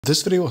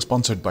This video was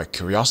sponsored by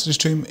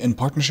CuriosityStream in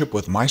partnership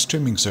with my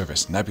streaming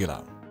service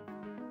Nebula.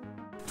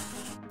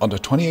 On the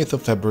 28th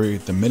of February,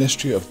 the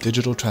Ministry of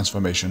Digital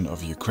Transformation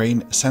of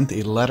Ukraine sent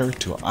a letter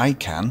to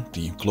ICANN,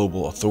 the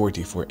global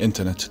authority for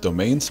internet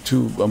domains,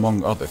 to,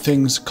 among other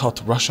things,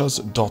 cut Russia's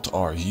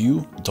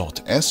 .ru,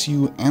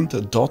 .su and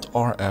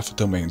 .rf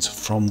domains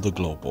from the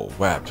global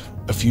web.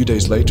 A few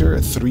days later,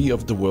 3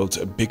 of the world's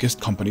biggest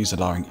companies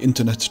allowing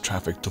internet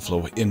traffic to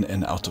flow in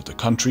and out of the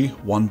country,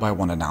 one by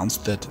one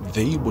announced that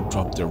they would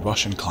drop their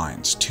Russian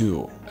clients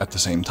too. At the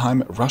same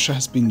time, Russia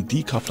has been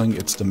decoupling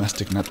its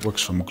domestic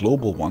networks from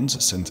global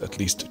ones since at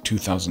least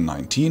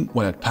 2019,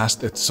 when it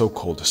passed its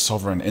so-called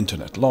sovereign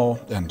internet law,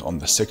 and on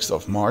the 6th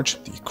of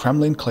March, the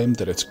Kremlin claimed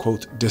that its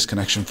quote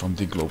disconnection from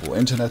the global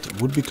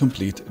internet would be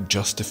complete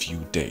just a few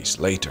days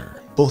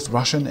later. Both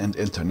Russian and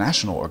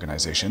international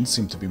organizations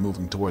seem to be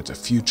moving towards a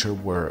future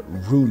where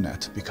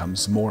RuNet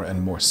becomes more and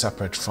more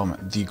separate from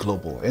the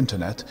global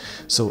internet.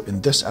 So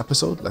in this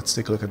episode, let's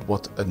take a look at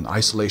what an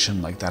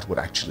isolation like that would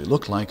actually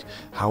look like,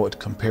 how it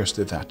compares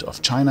to that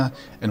of China,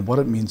 and what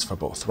it means for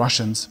both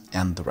Russians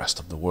and the rest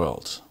of the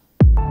world.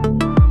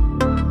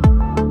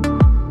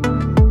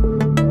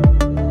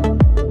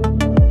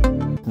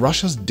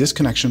 Russia's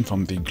disconnection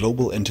from the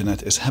global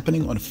internet is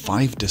happening on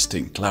 5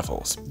 distinct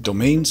levels: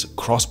 domains,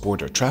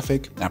 cross-border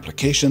traffic,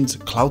 applications,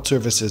 cloud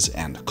services,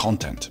 and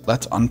content.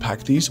 Let's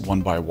unpack these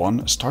one by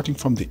one, starting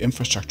from the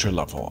infrastructure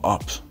level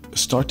up.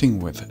 Starting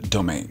with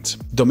domains.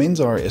 Domains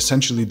are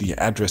essentially the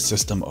address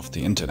system of the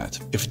internet.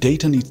 If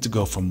data needs to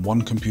go from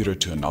one computer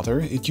to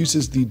another, it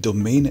uses the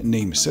domain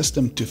name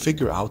system to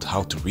figure out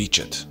how to reach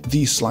it.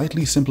 The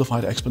slightly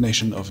simplified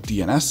explanation of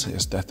DNS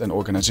is that an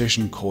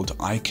organization called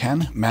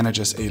ICANN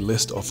manages a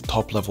list of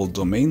top-level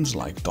domains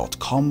like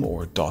 .com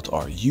or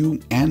 .ru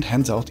and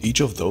hands out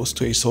each of those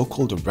to a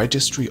so-called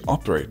registry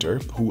operator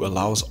who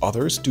allows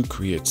others to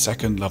create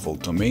second-level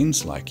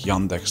domains like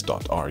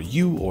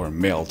yandex.ru or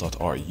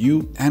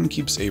mail.ru and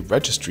keeps a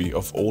registry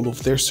of all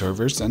of their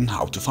servers and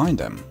how to find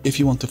them. If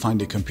you want to find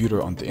a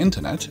computer on the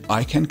internet,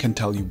 ICANN can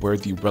tell you where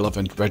the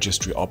relevant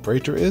registry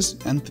operator is,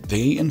 and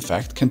they in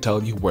fact can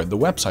tell you where the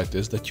website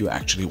is that you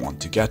actually want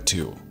to get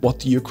to. What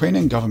the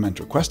Ukrainian government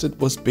requested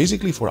was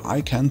basically for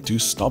ICANN to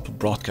stop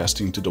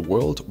broadcasting to the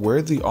world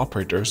where the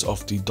operators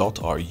of the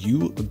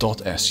 .ru,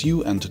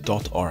 .su and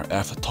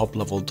 .rf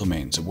top-level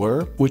domains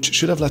were, which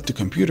should have led to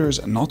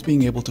computers not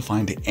being able to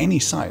find any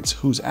sites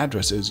whose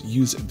addresses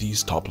use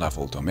these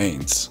top-level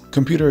domains.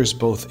 Computers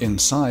both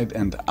inside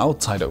and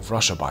outside of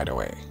Russia, by the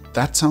way.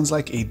 That sounds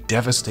like a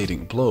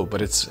devastating blow, but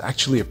it's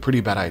actually a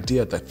pretty bad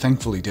idea that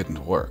thankfully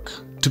didn't work.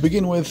 To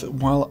begin with,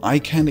 while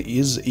ICANN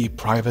is a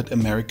private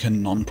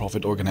American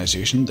non-profit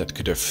organization that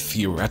could have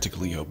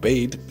theoretically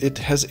obeyed, it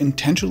has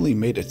intentionally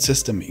made its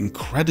system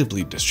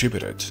incredibly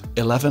distributed.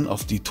 11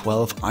 of the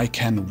 12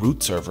 ICANN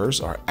root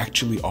servers are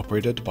actually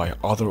operated by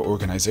other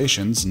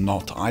organizations,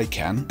 not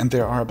ICANN, and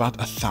there are about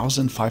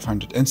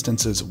 1,500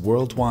 instances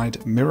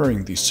worldwide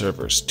mirroring these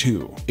servers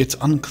too. It's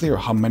unclear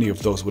how many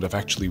of those would have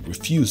actually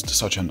refused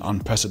such an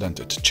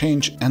unprecedented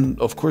change, and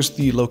of course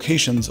the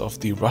locations of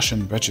the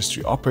Russian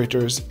registry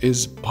operators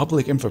is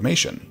public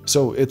information,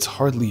 so it's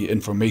hardly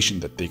information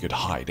that they could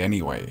hide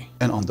anyway.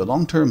 And on the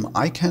long term,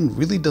 ICANN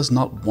really does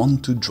not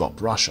want to drop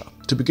Russia.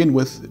 To begin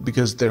with,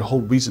 because their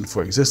whole reason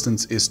for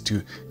existence is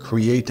to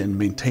create and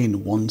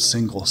maintain one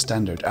single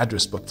standard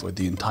address book for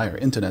the entire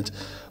internet,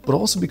 but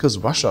also because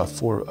Russia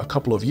for a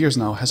couple of years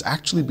now has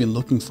actually been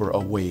looking for a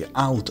way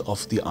out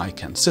of the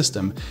ICANN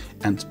system,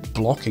 and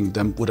blocking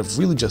them would have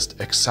really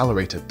just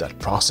accelerated that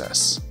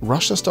process.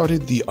 Russia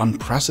started the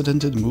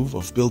unprecedented move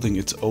of building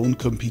its own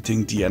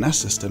competing DNS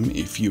system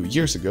a few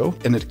years ago,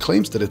 and it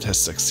claims that it has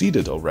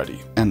succeeded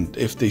already. And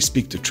if they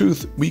speak the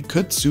truth, we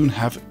could soon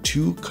have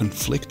 2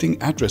 conflicting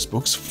address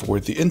books for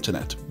the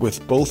internet,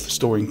 with both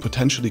storing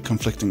potentially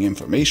conflicting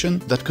information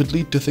that could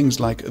lead to things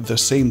like the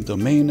same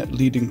domain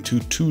leading to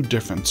 2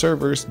 different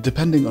servers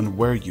depending on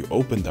where you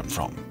open them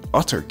from.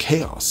 Utter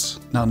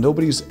chaos. Now,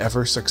 nobody's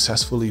ever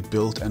successfully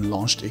built and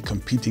launched a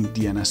competing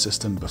DNS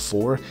system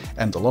before,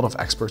 and a lot of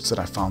experts that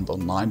I found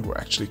online were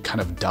actually kind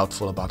of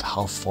doubtful about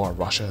how far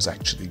Russia has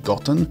actually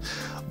gotten.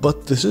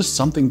 But this is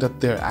something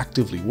that they're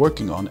actively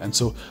working on, and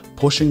so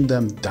pushing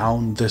them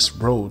down this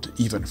road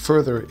even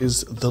further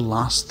is the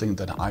last thing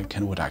that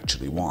ICANN would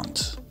actually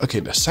want. Okay,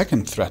 the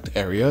second threat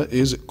area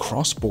is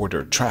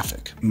cross-border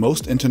traffic.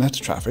 Most internet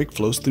traffic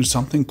flows through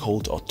something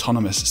called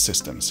autonomous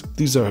systems.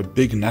 These are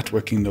big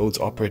networking nodes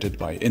operated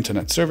by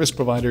internet service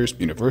providers,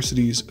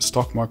 universities,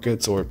 stock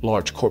markets, or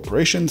large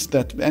corporations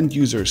that end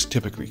users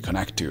typically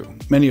connect to.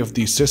 Many of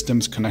these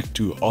systems connect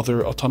to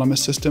other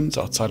autonomous systems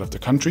outside of the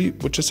country,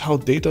 which is how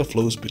data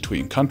flows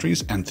between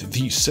countries, and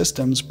these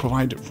systems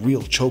provide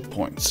real choke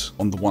points.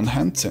 On the one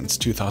hand, since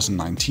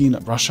 2019,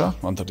 Russia,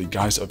 under the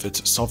guise of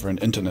its sovereign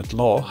internet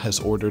law, has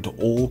ordered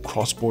all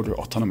cross-border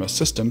autonomous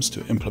systems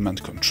to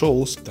implement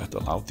controls that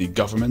allow the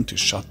government to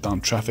shut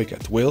down traffic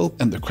at will,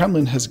 and the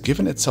Kremlin has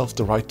given itself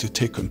the right to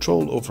take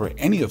control over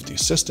any of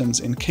these systems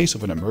in case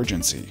of an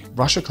emergency.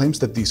 Russia claims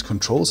that these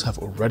controls have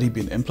already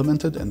been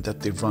implemented and that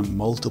they've run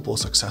multiple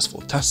successful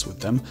tests with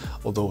them,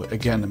 although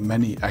again,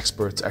 many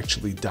experts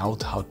actually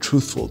doubt how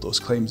truthful those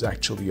claims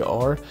actually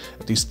are,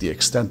 at least the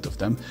extent of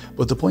them.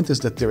 But the point is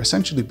that they're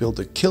essentially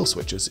building kill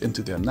switches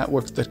into their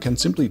networks that can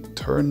simply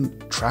turn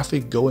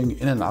traffic going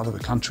in and out of the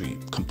country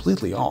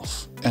completely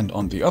off. And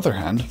on the other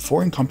hand,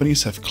 foreign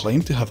companies have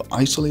claimed to have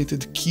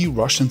isolated key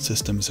Russian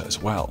systems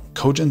as well.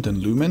 Cogent and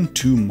Lumen,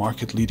 two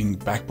market-leading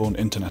backbone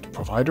internet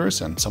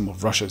providers and some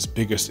of Russia's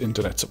biggest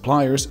internet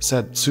suppliers,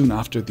 said soon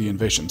after the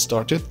invasion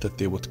started that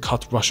they would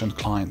cut Russian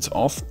clients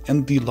off,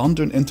 and the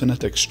London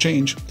Internet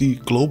Exchange, the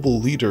global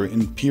leader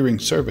in peering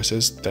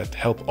services that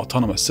help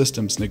autonomous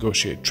systems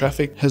negotiate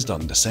traffic, has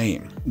done the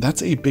same.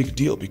 That's a big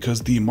deal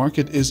because the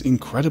market is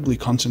incredibly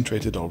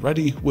concentrated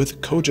already,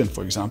 with Cogent,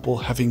 for example,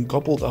 having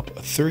gobbled up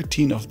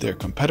 13 of their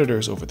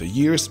competitors over the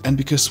years, and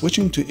because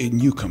switching to a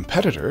new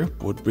competitor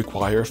would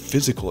require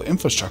physical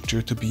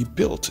infrastructure to be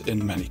built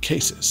in many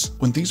cases.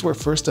 When these were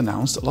first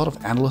announced, a lot of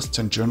analysts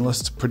and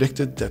journalists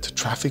predicted that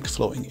traffic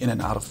flowing in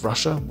and out of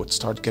Russia would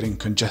start getting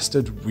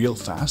congested real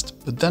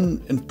fast, but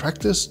then in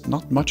practice,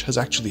 not much has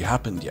actually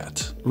happened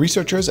yet.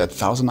 Researchers at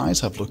Thousand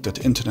Eyes have looked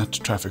at internet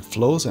traffic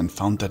flows and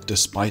found that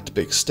despite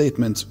big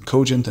statements,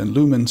 Cogent and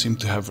Lumen seem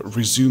to have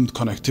resumed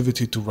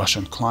connectivity to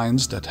Russian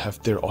clients that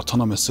have their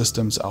autonomous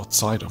systems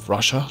outside of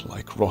Russia,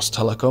 like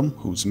Rostelecom,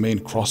 whose main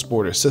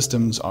cross-border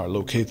systems are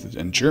located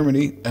in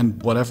Germany,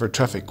 and whatever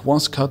traffic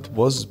was cut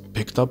was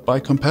picked up by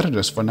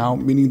competitors for now,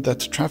 meaning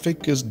that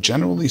traffic is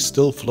generally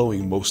still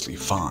flowing mostly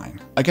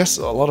fine. I guess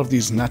a lot of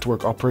these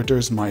network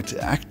operators might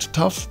act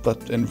tough,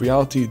 but in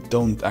reality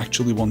don't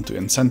actually want to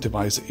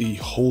incentivize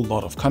a whole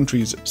lot of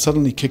countries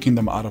suddenly kicking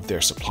them out of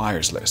their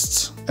suppliers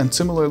lists. And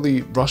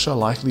similarly, Russia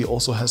likely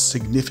also has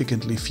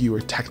significantly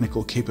fewer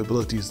technical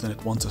capabilities than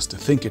it wants us to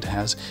think it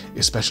has,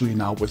 especially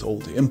now with all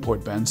the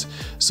import bans,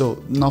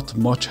 so not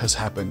much has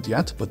happened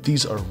yet, but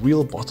these are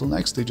real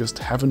bottlenecks, they just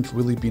haven't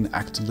really been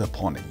acted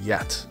upon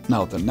yet.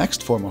 Now, the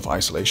next form of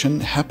isolation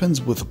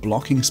happens with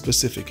blocking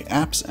specific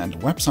apps and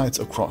websites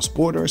across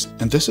borders,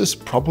 and this is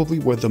probably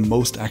where the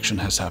most action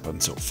has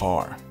happened so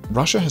far.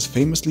 Russia has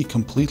famously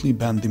completely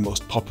banned the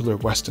most popular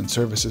Western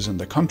services in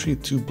the country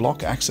to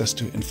block access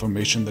to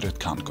information that it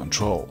can't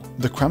control.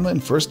 The Kremlin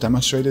first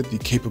demonstrated the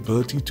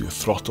capability to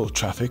throttle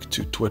traffic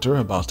to Twitter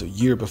about a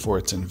year before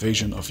its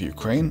invasion of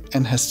Ukraine,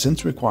 and has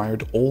since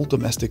required all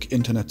domestic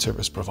internet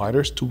service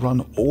providers to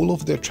run all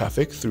of their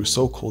traffic through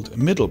so-called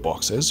middle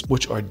boxes,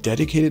 which are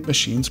dedicated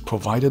machines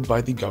provided by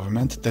the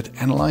government that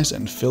analyze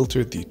and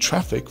filter the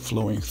traffic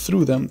flowing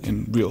through them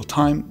in real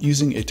time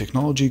using a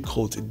technology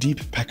called deep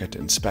packet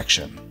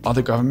inspection.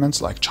 Other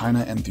governments like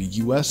China and the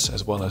US,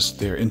 as well as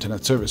their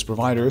internet service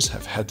providers,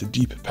 have had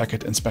deep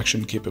packet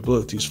inspection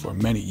capabilities for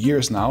many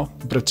years now,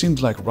 but it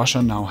seems like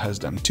Russia now has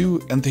them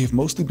too, and they've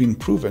mostly been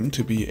proven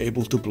to be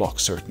able to block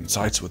certain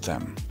sites with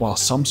them. While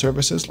some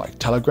services like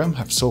Telegram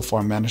have so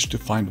far managed to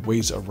find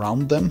ways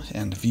around them,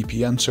 and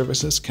VPN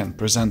services can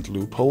present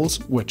loopholes,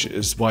 which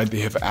is why they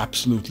have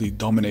absolutely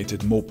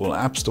dominated mobile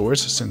app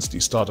stores since the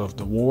start of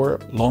the war,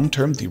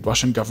 long-term the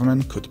Russian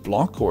government could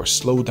block or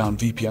slow down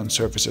VPN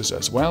services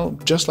as well,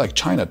 just like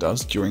China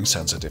does during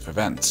sensitive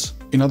events.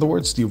 In other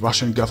words, the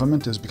Russian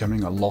government is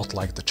becoming a lot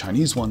like the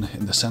Chinese one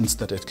in the sense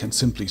that it can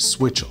simply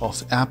switch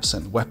off apps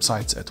and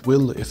websites at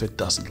will if it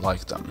doesn't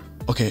like them.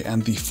 Okay,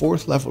 and the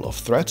fourth level of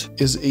threat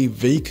is a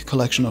vague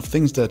collection of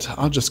things that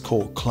I'll just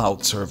call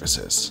cloud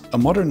services. A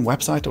modern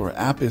website or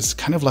app is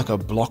kind of like a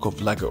block of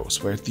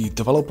Legos, where the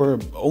developer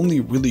only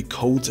really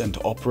codes and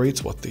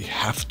operates what they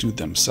have to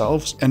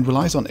themselves and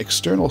relies on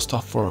external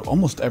stuff for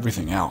almost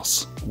everything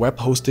else. Web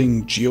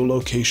hosting,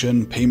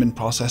 geolocation, payment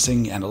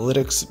processing,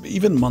 analytics,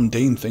 even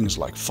mundane things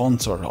like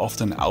fonts are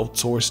often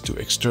outsourced to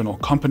external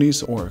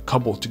companies or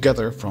cobbled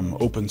together from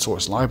open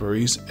source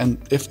libraries,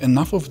 and if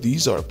enough of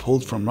these are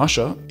pulled from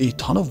Russia, a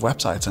ton of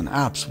websites and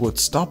apps would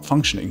stop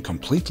functioning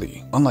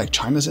completely. Unlike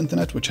China's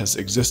internet, which has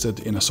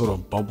existed in a sort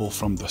of bubble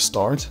from the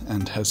start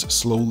and has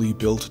slowly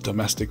built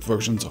domestic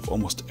versions of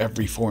almost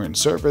every foreign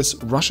service,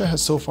 Russia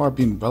has so far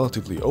been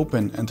relatively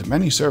open, and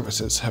many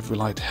services have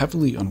relied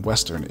heavily on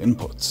Western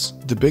inputs.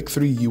 The big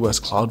three US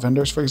cloud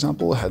vendors, for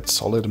example, had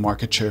solid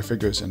market share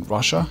figures in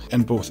Russia,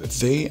 and both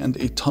they and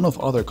a ton of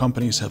other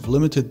companies have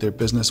limited their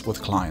business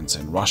with clients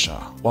in Russia.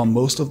 While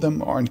most of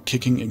them aren't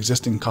kicking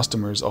existing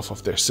customers off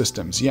of their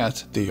systems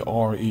yet, they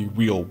are a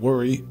real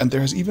worry, and there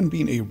has even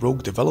been a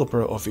rogue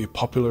developer of a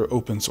popular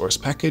open source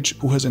package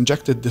who has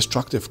injected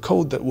destructive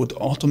code that would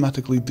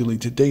automatically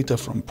delete data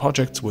from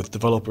projects with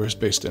developers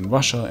based in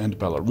Russia and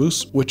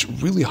Belarus, which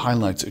really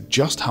highlights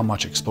just how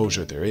much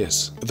exposure there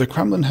is. The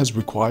Kremlin has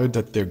required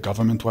that their government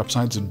government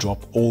websites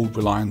drop all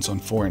reliance on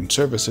foreign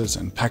services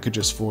and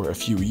packages for a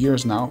few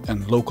years now,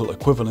 and local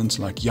equivalents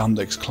like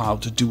Yandex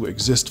Cloud do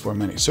exist for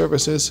many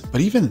services, but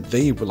even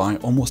they rely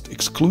almost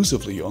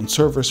exclusively on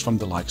servers from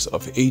the likes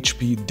of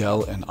HP,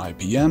 Dell, and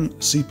IBM,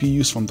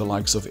 CPUs from the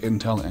likes of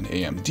Intel and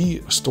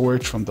AMD,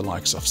 storage from the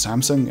likes of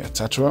Samsung,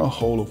 etc.,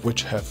 all of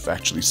which have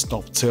actually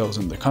stopped sales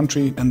in the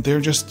country, and there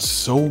are just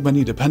so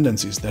many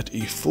dependencies that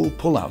a full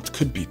pullout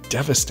could be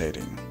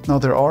devastating. Now,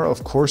 there are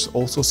of course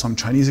also some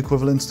Chinese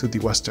equivalents to the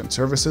Western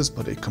services,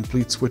 but a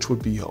complete switch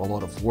would be a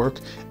lot of work,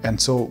 and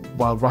so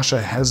while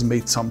Russia has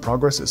made some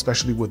progress,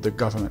 especially with the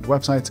government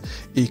websites,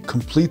 a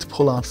complete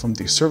pullout from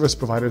the service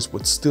providers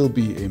would still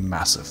be a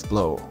massive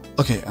blow.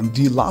 Okay, and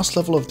the last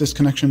level of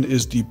disconnection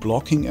is the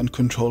blocking and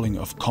controlling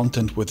of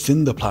content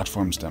within the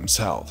platforms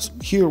themselves.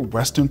 Here,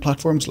 Western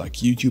platforms like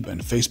YouTube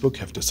and Facebook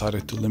have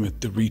decided to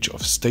limit the reach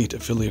of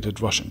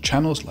state-affiliated Russian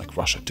channels like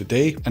Russia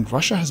Today, and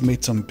Russia has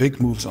made some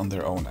big moves on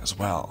their own as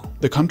well.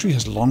 The country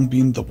has long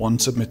been the one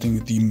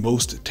submitting the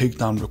most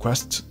takedown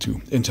requests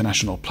to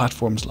international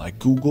platforms like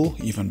Google,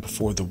 even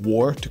before the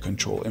war, to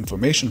control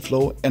information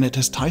flow, and it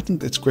has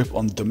tightened its grip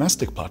on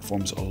domestic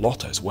platforms a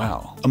lot as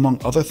well.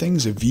 Among other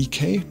things,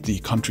 VK, the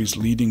country's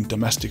leading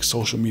domestic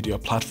social media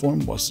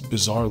platform, was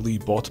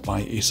bizarrely bought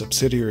by a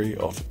subsidiary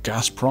of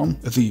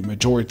Gazprom, the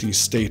majority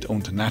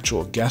state-owned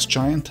natural gas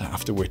giant,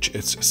 after which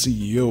its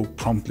CEO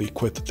promptly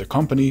quit the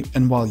company.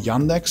 And while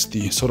Yandex,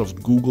 the sort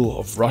of Google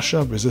of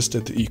Russia,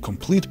 resisted a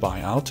complete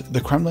buyout, the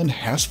Kremlin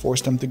has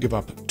forced them to give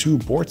up 2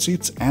 board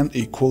seats and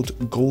a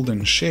quote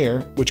golden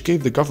share, which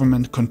gave the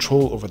government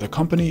control over the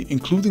company,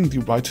 including the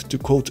right to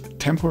quote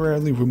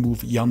temporarily remove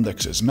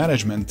Yandex's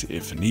management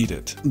if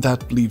needed.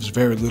 That leaves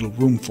very little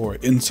room for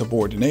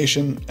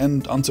insubordination,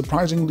 and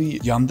unsurprisingly,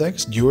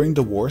 Yandex during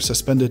the war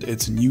suspended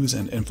its news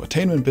and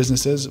infotainment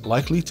businesses,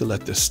 likely to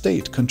let the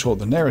state control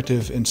the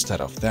narrative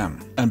instead of them.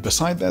 And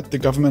beside that, the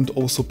government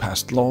also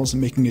passed laws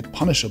making it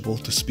punishable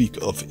to speak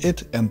of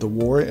it and the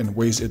war in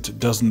ways it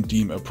doesn't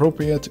deem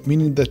appropriate,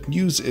 meaning that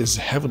news is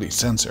heavily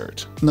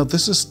censored. Now,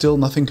 this is still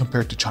nothing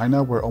compared to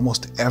China, where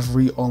almost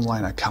every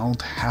online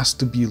account has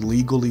to be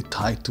legally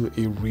tied to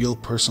a real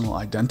personal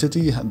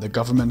identity, and the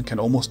government can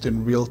almost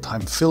in real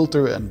time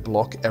filter and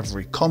block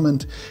every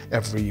comment,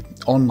 every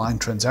online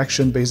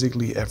transaction,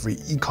 basically every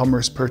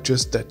e-commerce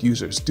purchase that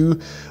users do.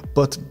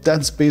 But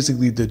that's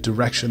basically the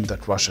direction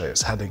that Russia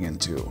is heading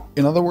into.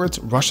 In other words,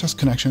 Russia's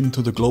connection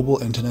to the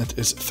global internet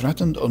is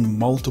threatened on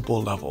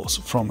multiple levels,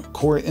 from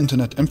core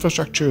internet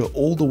infrastructure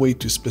all the way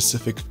to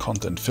specific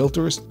content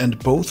filters, and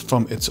both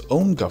from its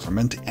own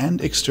government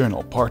and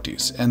external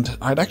parties. And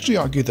I'd actually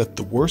argue that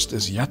the worst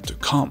is yet to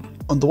come.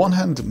 On the one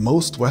hand,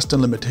 most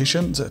Western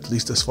limitations, at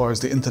least as far as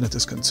the internet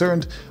is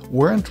concerned,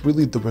 weren't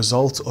really the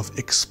result of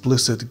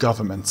explicit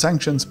government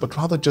sanctions, but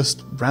rather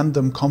just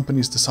random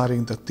companies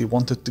deciding that they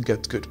wanted to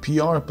get good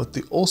PR, but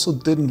they also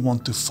didn't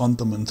want to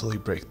fundamentally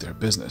break their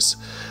business.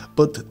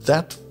 But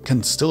that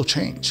can still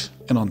change.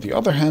 And on the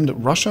other hand,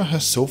 Russia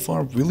has so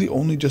far really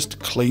only just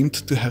claimed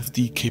to have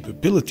the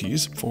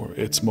capabilities for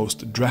its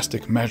most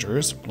drastic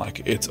measures,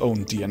 like its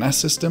own DNS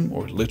system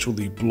or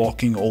literally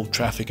blocking all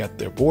traffic at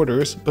their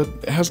borders, but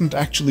it hasn't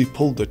actually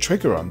pulled the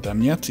trigger on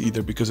them yet,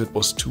 either because it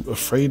was too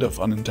afraid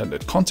of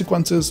unintended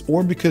consequences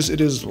or because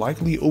it is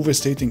likely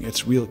overstating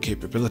its real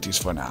capabilities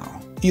for now.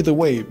 Either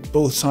way,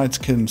 both sides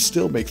can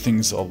still make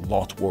things a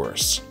lot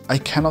worse. I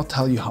cannot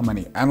tell you how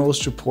many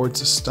analyst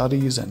reports,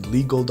 studies, and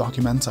legal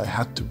documents I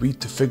had to read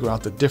to figure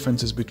out the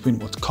differences between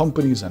what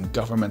companies and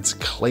governments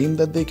claim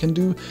that they can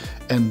do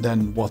and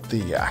then what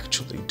they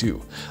actually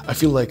do. I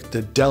feel like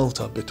the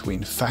delta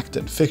between fact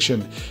and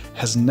fiction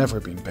has never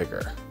been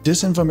bigger.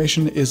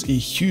 Disinformation is a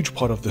huge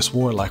part of this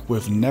war like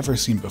we've never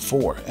seen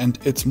before, and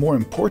it's more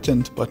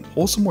important but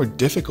also more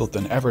difficult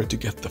than ever to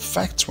get the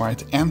facts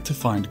right and to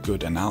find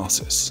good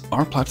analysis.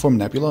 Our platform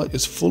Nebula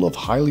is full of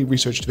highly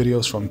researched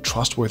videos from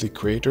trustworthy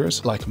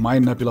creators, like my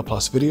Nebula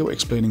Plus video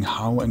explaining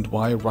how and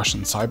why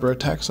Russian cyber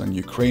attacks on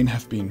Ukraine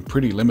have been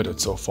pretty limited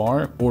so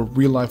far, or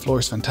Real Life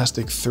Lore's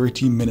fantastic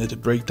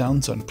 30-minute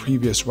breakdowns on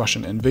previous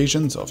Russian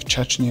invasions of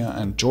Chechnya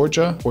and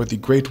Georgia, or the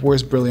Great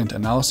War's brilliant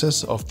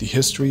analysis of the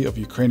history of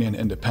Ukrainian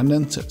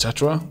independence,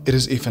 etc. It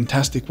is a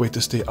fantastic way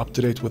to stay up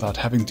to date without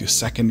having to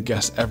second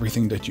guess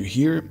everything that you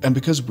hear, and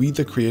because we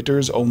the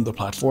creators own the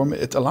platform,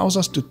 it allows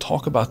us to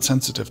talk about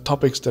sensitive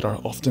topics that are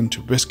often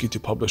too risky to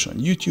publish on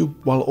YouTube,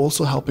 while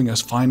also helping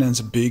us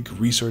finance big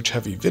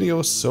research-heavy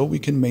videos so we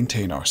can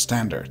maintain our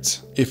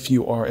standards. If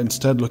you are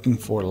instead looking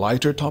for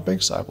lighter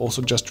topics, I've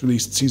also just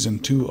released Season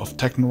 2 of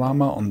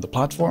Technorama on the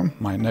platform,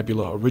 my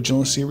Nebula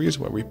original series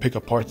where we pick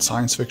apart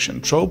science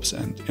fiction tropes,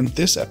 and in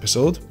this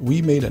episode,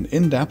 we made an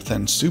in-depth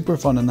and super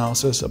fun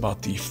analysis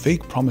about the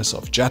fake promise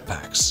of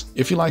jetpacks.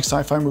 If you like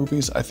sci-fi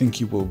movies, I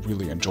think you will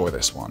really enjoy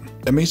this one.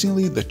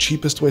 Amazingly, the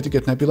cheapest way to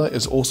get Nebula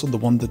is also the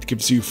one that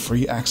gives you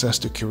free access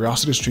to Curiosity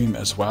CuriosityStream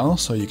as well,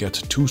 so you get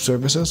 2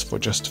 services for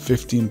just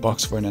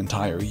 $15 for an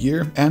entire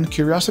year. And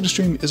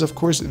CuriosityStream is of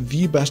course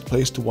the best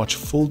place to watch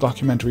full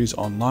documentaries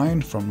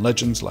online from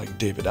legends like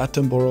David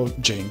Attenborough,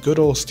 Jane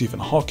Goodall, Stephen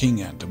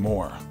Hawking, and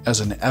more. As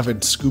an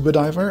avid scuba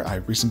diver, I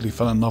recently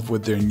fell in love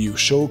with their new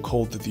show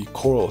called The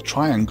Coral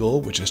Triangle,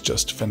 which is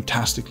just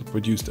fantastically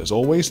produced as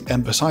always.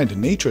 And beside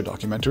nature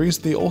documentaries,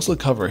 they also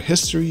cover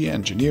history,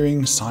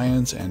 engineering,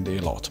 science, and a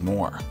lot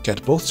more.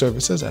 Get both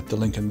services at the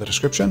link in the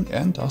description,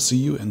 and I'll see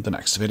you in the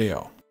next video.